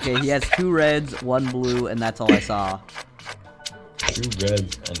 Okay, he has 2 reds, 1 blue, and that's all I saw. 2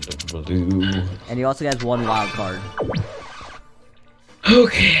 reds and a blue. And he also has 1 wild card.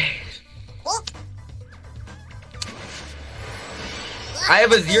 Okay. I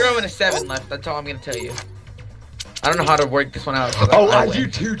have a 0 and a 7 left. That's all I'm gonna tell you. I don't know how to work this one out. So Oh, I win. do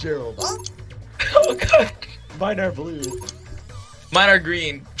too, Gerald. Oh god. Mine are blue. Mine are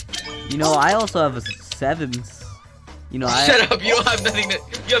green. You know, I also have a 7s. You know, I... Shut up. You don't have nothing to.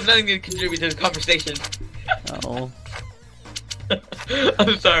 You have nothing to contribute to the conversation. Oh.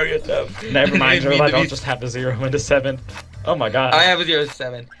 I'm sorry, it's tough. Never mind, I didn't mean Gerald. I to don't be- just have a 0 and a 7. Oh my god. I have a 0 and a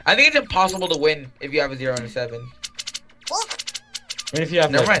 7. I think it's impossible to win if you have a 0 and a 7. I mean, if you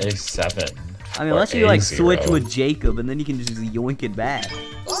have Never like mind. a 7. I mean, or unless you a like 0. switch with Jacob and then you can just yoink it back.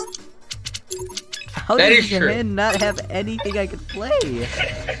 How That does is true. him not have anything I could play?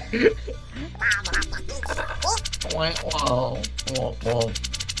 Well,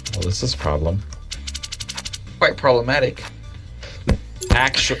 this is a problem. Quite problematic.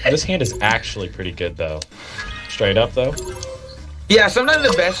 Actually, this hand is actually pretty good though. Straight up though. Yeah, sometimes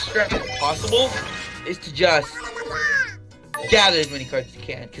the best strategy possible is to just gather as many cards as you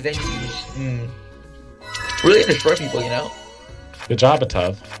can, because then you can just really destroy people, you know? Good job,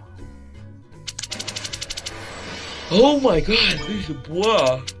 Athrv. Oh my god, this is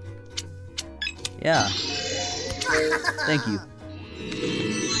blah. Yeah. Thank you.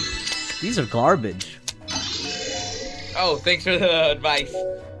 These are garbage. Oh, thanks for the advice.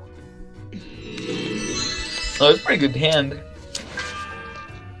 Oh, it's a pretty good hand.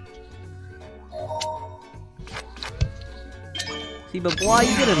 See, but why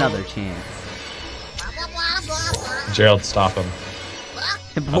you get another chance? Gerald, stop him.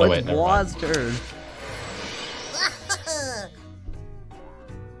 Boy, wait, it's never Bois' turn.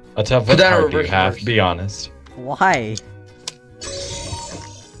 Athrv, Put what that in card do you reverse have? first. Be honest. Why?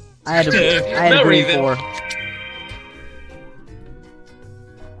 I had No a green reason. 4.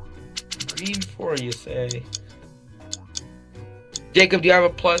 Green 4, you say? Jacob, do you have a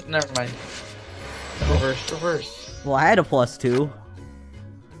plus? Never mind. Reverse, reverse. Well, I had a +2.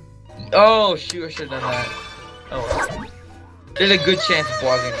 Oh, shoot, I should have done that. Oh, well. There's a good chance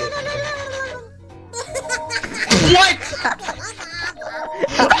Bois gonna get something. What?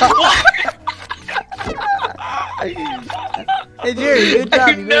 Hey, Jerry, good I job.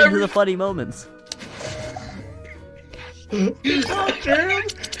 You made it never- to the funny moments. Gerald,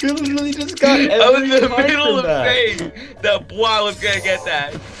 you literally just got I was in the every middle of that. saying that Bois was gonna get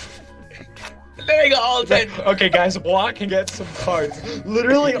that. Then I got all 10. Okay, guys, Block can get some cards.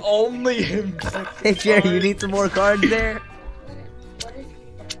 Literally only him. Hey, Jerry, you need some more cards there?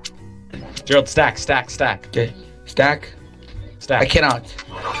 Gerald, stack, stack, stack, Okay, stack. stack. I cannot.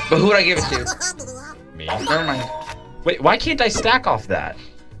 But who would I give it to? Me. Never mind. Wait, why can't I stack off that?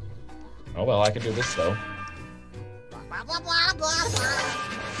 Oh well, I can do this though.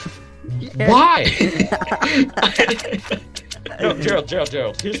 Why? No,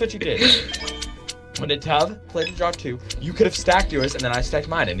 Gerald, here's what you did. when Athrv played a draw 2, you could have stacked yours, and then I stacked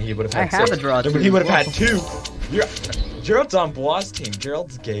mine, and he would have had I have 6. a draw Then 2. he would have had 2. Gerald's on Bois' team.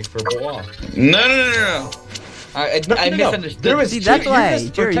 Gerald's gay for Bois. No. I misunderstood. There was See, that's why, you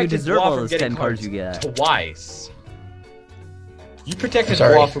Jerry, you protected deserve Bois all from those getting 10 cards you get. Twice. You protected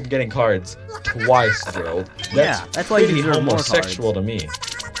Sorry. Bois from getting cards twice, Gerald. That's why you pretty deserve more homosexual to me.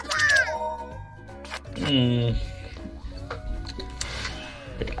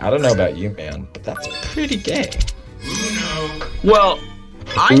 Like, I don't know about you, man, but that's pretty gay. Well,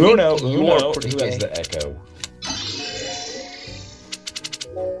 I Uno, think you're who pretty has gay. the echo?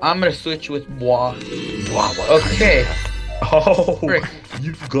 I'm gonna switch with Bois. Okay. Oh, Frick.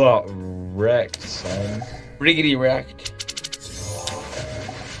 you got wrecked, son. Riggedy wrecked.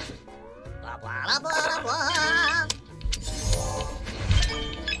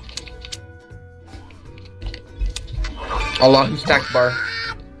 Allah who stacked bar.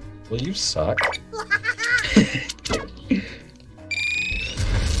 Well, you suck.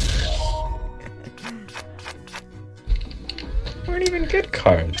 Weren't even good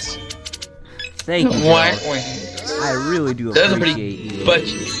cards. Thank you, Why? Gerald. I really do That's a appreciate pretty you. butch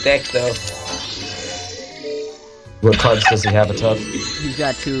stack though. What cards does he have, Athrv? He's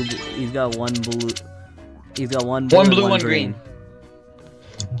got 2. He's got 1 blue. He's got 1 One and blue, one green.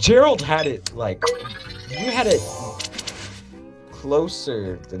 Gerald had it, like, you had it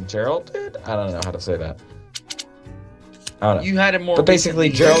closer than Gerald did? I don't know how to say that. I don't know. You had it more. But basically,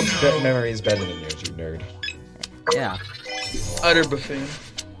 recently. Gerald's memory is better than yours, you nerd. Yeah. Utter buffoon.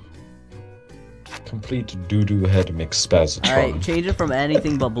 Complete doo-doo head mix spazatron. Alright, change it from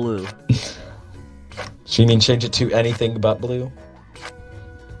anything but blue. So you mean change it to anything but blue?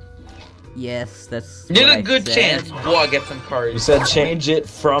 Yes, that's. There's what a I good said. chance Bois gets some You cards. said change it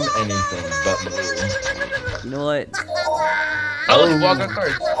from anything but blue. You know what? Oh, Bois got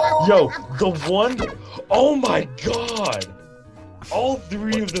cards. Yo, the one... Oh my god! All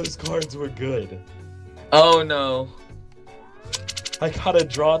 3 of those cards were good. Oh no. I got a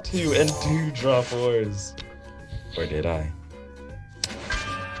draw 2 and 2 draw 4s. Or did I?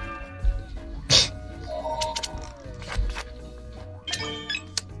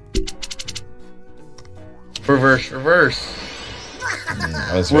 Reverse.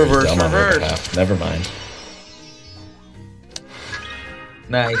 I was very Reverse, dumb on your reverse. behalf. Never mind.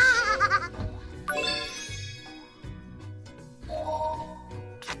 Nice.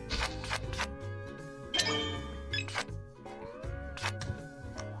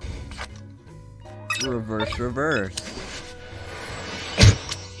 Reverse.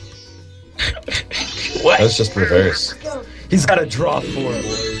 What? That's just reverse. He's got a draw 4,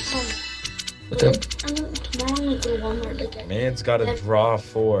 boys. What's up? Tomorrow I'm gonna go to Walmart again. Man's got a draw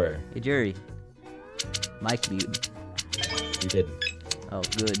 4. Hey, Jerry. Mic mute. He did. Oh,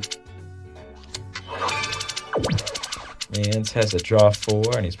 good. Mans has a draw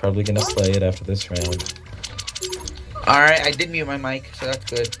 4, and he's probably gonna play it after this round. Alright, I did mute my mic, so that's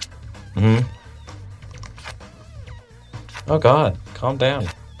good. Mm-hmm. Oh god, calm down.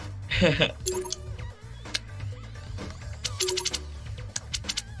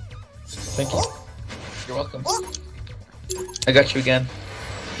 Thank you. You're welcome. I got you again.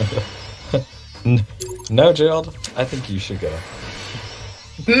 No, Gerald, I think you should go.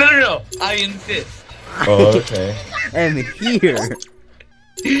 No, I insist. Oh, okay. And here.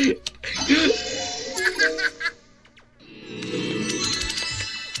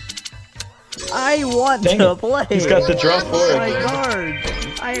 I want Dang to it. play. He's got the draw 4 my again.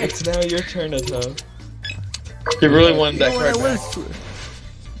 card. It's now your turn, Athrv. You really wanted that You know what, card I back.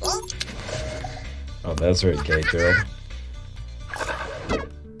 was- Oh, that's very gay, Gerald.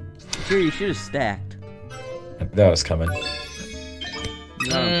 Jerry, you should have stacked. That was coming.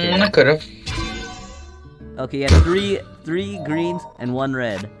 No, okay. I could've. Okay, he had three greens and 1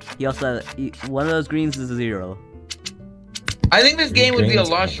 red. He also one of those greens is a 0. I think this game would be a Greens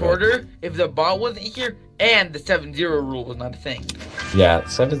lot and shorter if the bot wasn't here and the 7-0 rule was not a thing. Yeah,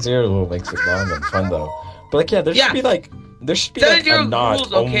 7-0 rule makes it long and fun though. But like, yeah, there should be like a 7-0 nod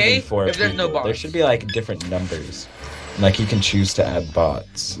rule's only okay for if there's no people. There bots. should be like different numbers. Like you can choose to add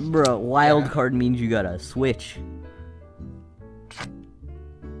bots. Bro, wild card means you gotta switch.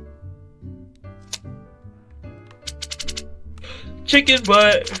 Chicken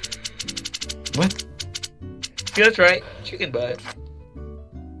butt. What? Yeah, that's right. Chicken butt.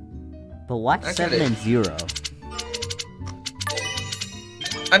 But watch I 7 get it. and 0.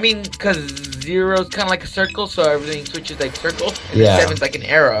 I mean, because 0's kind of like a circle, so everything switches like circle. And Yeah. 7's like an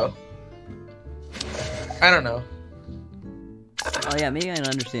arrow. I don't know. Oh yeah, maybe I can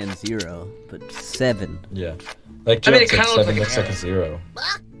understand 0, but 7. Yeah. Like I mean, Gerald it said, kinda looks 7 like an looks like a 0.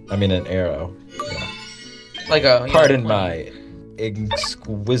 I mean an arrow. Yeah. Like a. Pardon my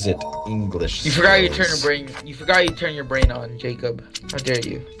exquisite English. You forgot you turn skills. your brain. You forgot you turn your brain on, Jacob. How dare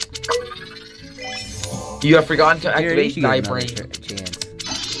you? You have forgotten to Here, you activate should thy get another brain.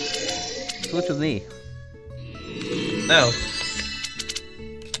 chance. Switch with me. No.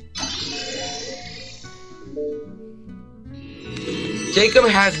 Jacob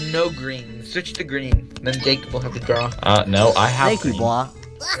has no green. Switch to green. Then Jacob will have to draw. No, I have Thank you, green. Blah.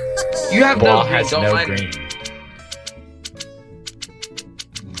 You have Bois no green. has Don't no mind. green.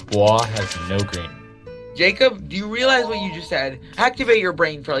 Bois has no green. Jacob, do you realize what you just said? Activate your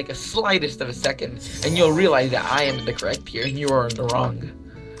brain for like a slightest of a second, and you'll realize that I am in the correct here and you are in the wrong.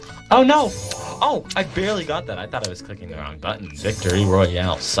 Oh no! Oh, I barely got that. I thought I was clicking the wrong button. Victory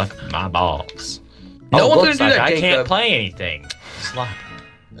Royale, suck my balls. No Oh, one's looks gonna do like that, I can't Jacob. play anything. Slap.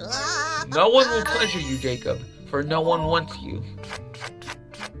 No one will pleasure you, Jacob, for no one wants you.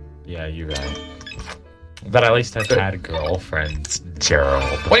 Yeah, you're right. But at least I've had girlfriends, Gerald.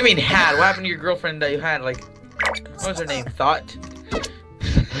 What do you mean had? What happened to your girlfriend that you had? Like, what was her name? Thought?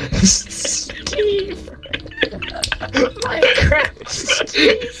 Steve. Minecraft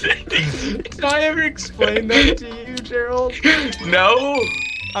Steve. Did I ever explain that to you, Gerald? No.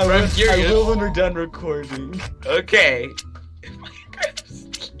 I I'm will curious. when we're done recording. Okay.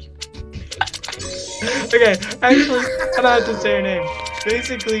 Okay, actually, I don't have to say her name.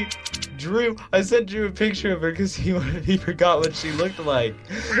 Basically, Drew, I sent Drew a picture of her because he forgot what she looked like.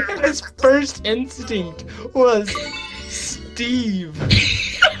 And his first instinct was Steve.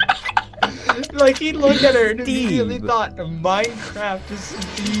 Like, he looked at her and immediately Steve. thought Minecraft is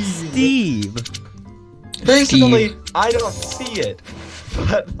Steve. Steve. Personally, I don't see it.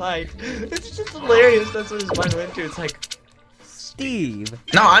 But, like, it's just hilarious. That's what his mind went to. It's like, Steve.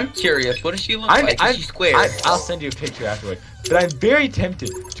 No, I'm curious. What does she look like? Is she square? I'll send you a picture afterward. But I'm very tempted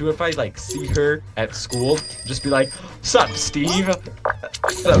to, if I like see her at school, just be like, "Sup, Steve?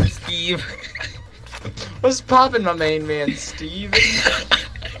 What's up, Steve? What's poppin', my main man, Steve?"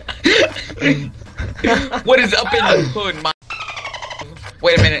 What is up in the hood, my...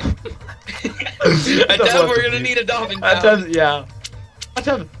 Wait a minute. I thought we're gonna need a dolphin sound. Yeah.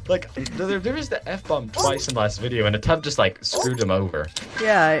 Like, there was the F-bomb twice in the last video, and Athrv just, like, screwed him over.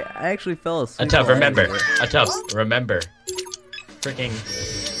 Yeah, I actually fell asleep. Athrv, while I remember. did it. Athrv, remember. Freaking,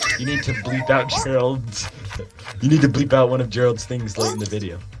 you need to bleep out Gerald's... You need to bleep out one of Gerald's things late in the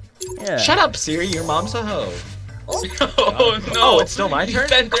video. Yeah. Shut up, Siri, your mom's a hoe. Oh no! Oh, it's still my You turn?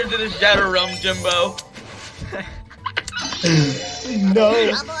 sent her to the Shadow Realm, Jimbo. No,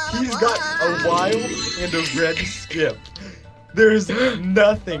 he's got a wild and a red skip. There's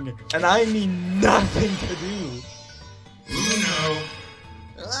nothing, and I mean nothing to do.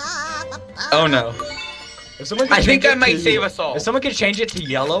 Oh no. If someone could I think change I it might to- save us all. If someone could change it to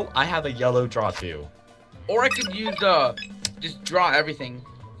yellow, I have a yellow draw too. Or I could use the just draw everything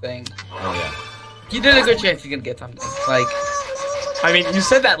thing. Oh yeah. There's a good chance he's gonna get something. Like, I mean, you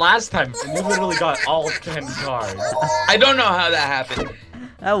said that last time, and you literally got all 10 cards. I don't know how that happened.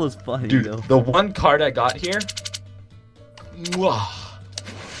 That was funny, Dude, though. the one card I got here. Mwah.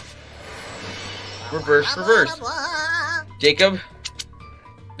 Reverse. Jacob,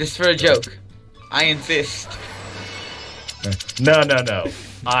 this is for a joke. I insist. No.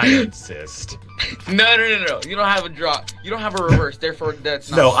 I insist. No. You don't have a draw. You don't have a reverse. Therefore, that's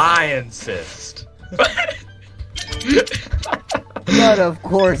not. No, I insist. But of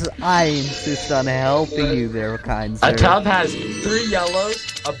course, I insist on helping you there, kind sir. Athrv has 3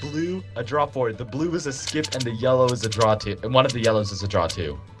 yellows, a blue, a draw 4. The blue is a skip, and the yellow is a draw 2. And one of the yellows is a draw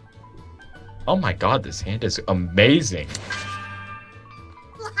 2. Oh my god, this hand is amazing.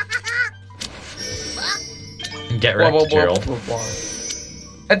 Get wrecked, Gerald.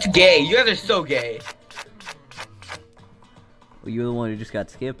 That's gay. You guys are so gay. Well, you're the one who just got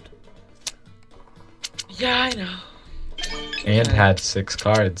skipped. Yeah, I know. And had 6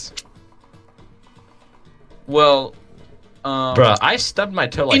 cards. Well, Bruh, I stubbed my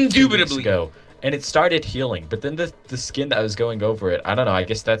toe like 2 weeks Indubitably. ago, and it started healing. But then the skin that was going over it, I don't know, I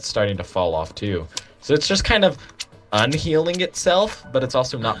guess that's starting to fall off too. So it's just kind of unhealing itself, but it's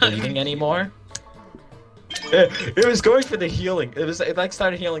also not bleeding anymore. It was going for the healing. It like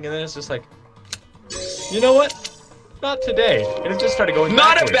started healing, and then it's just like, you know what? Not today. And it just started going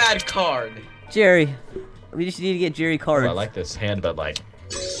not backwards. a bad card. Jerry, we just need to get Jerry Oh, cards. I like this hand, but like,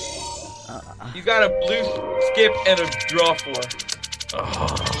 He's got a blue skip and a draw 4.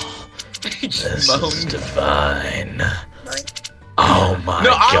 oh, He just moaned. divine. Oh my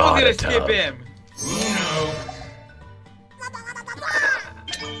No, I god. was gonna Athrv. skip him.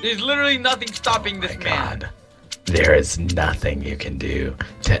 There's literally nothing stopping this man. God. There is nothing you can do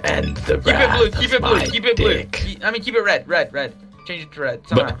to end the Keep it wrath blue. Keep it of blue. my Keep it blue. dick. Keep it red. Red. Change it to red.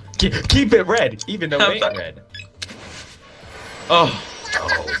 Somehow. But keep it red, even though it ain't red. Oh.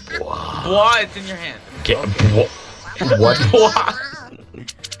 Oh, boy. Boy, it's in your hand. What? Boy.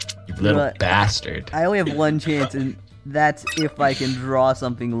 You little But bastard. I only have one chance, and that's if I can draw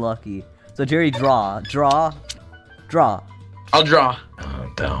something lucky. So Jerry, draw. I'll draw.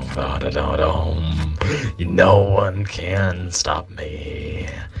 No one can stop me.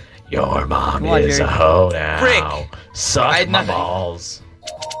 Your mom Come on, is Jerry. a hoe now. Frick. I Suck had my nothing. balls.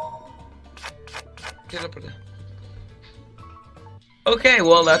 Okay,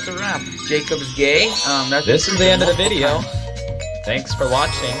 well that's a wrap. Jacob's gay. This is the end of the video. Thanks for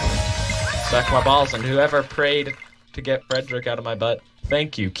watching. Suck my balls, and whoever prayed to get Fredrick out of my butt,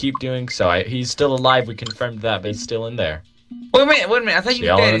 thank you. Keep doing so. He's still alive. We confirmed that, but he's still in there. Wait a minute. I thought See you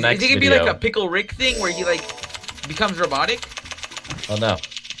y'all in said the is next it gonna be video. like a Pickle Rick thing where he like becomes robotic? Oh no.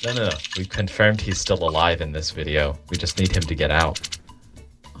 No. We confirmed he's still alive in this video. We just need him to get out.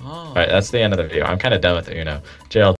 Oh. Alright, that's the end of the video. I'm kind of done with it, Jerald.